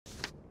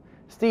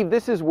Steve,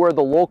 this is where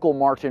the local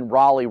march in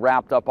Raleigh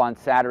wrapped up on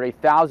Saturday.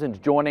 Thousands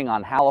joining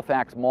on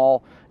Halifax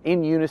Mall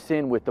in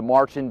unison with the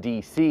march in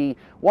D.C.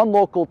 One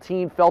local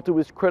teen felt it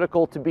was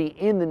critical to be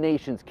in the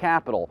nation's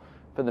capital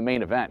for the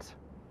main event.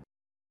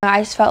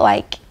 I just felt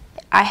like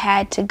I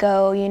had to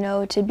go,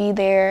 to be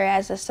there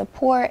as a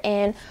support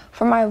and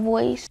for my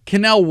voice.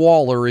 Cannell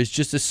Waller is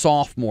just a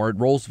sophomore at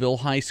Roseville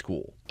High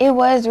School. It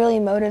was really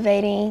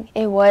motivating.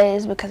 It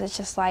was because it's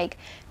just like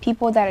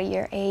people that are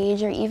your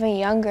age or even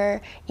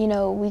younger,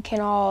 we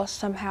can all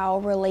somehow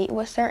relate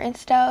with certain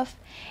stuff.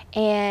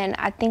 And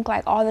I think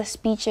like all the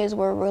speeches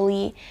were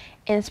really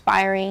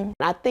inspiring.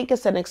 I think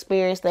it's an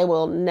experience they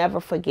will never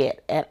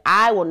forget, and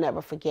I will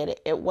never forget it.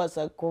 It was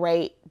a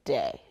great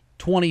day.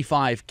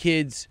 25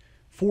 kids,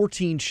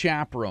 14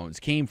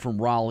 chaperones came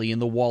from Raleigh in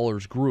the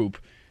Wallers group,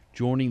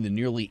 joining the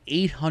nearly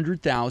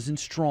 800,000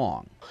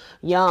 strong.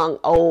 Young,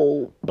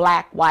 old,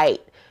 black,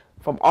 white,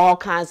 from all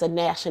kinds of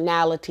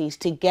nationalities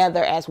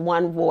together as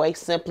one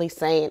voice, simply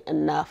saying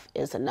enough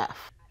is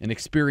enough. An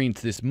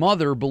experience this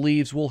mother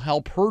believes will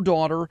help her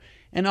daughter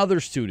and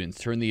other students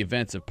turn the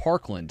events of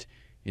Parkland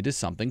into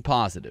something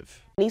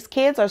positive. These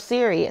kids are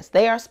serious.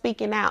 They are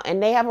speaking out,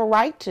 and they have a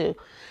right to.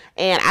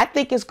 And I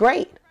think it's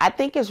great. I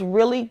think it's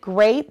really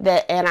great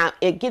that,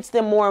 it gets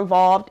them more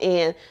involved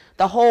in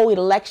the whole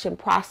election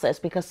process,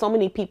 because so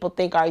many people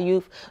think our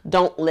youth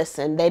don't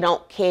listen. They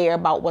don't care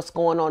about what's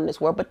going on in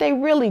this world, but they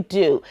really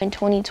do. In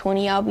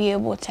 2020, I'll be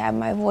able to have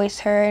my voice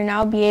heard, and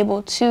I'll be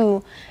able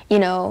to, be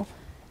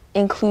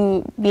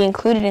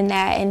included in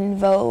that and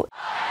vote.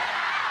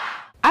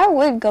 I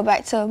would go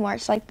back to a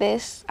march like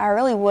this. I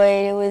really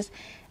would.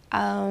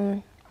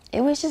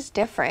 It was just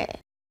different.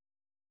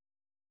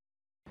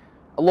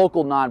 A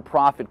local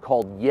nonprofit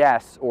called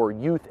YES, or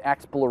Youth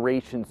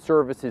Exploration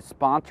Services,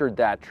 sponsored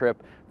that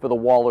trip for the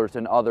Wallers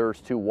and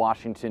others to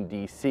Washington,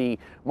 D.C.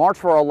 March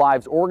for Our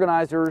Lives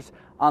organizers,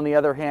 on the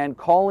other hand,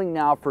 calling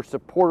now for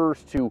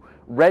supporters to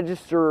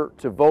register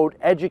to vote,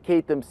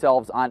 educate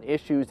themselves on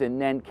issues,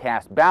 and then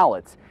cast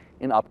ballots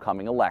in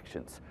upcoming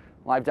elections.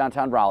 Live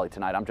downtown Raleigh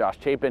tonight, I'm Josh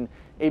Chapin,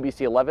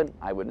 ABC 11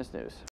 Eyewitness News.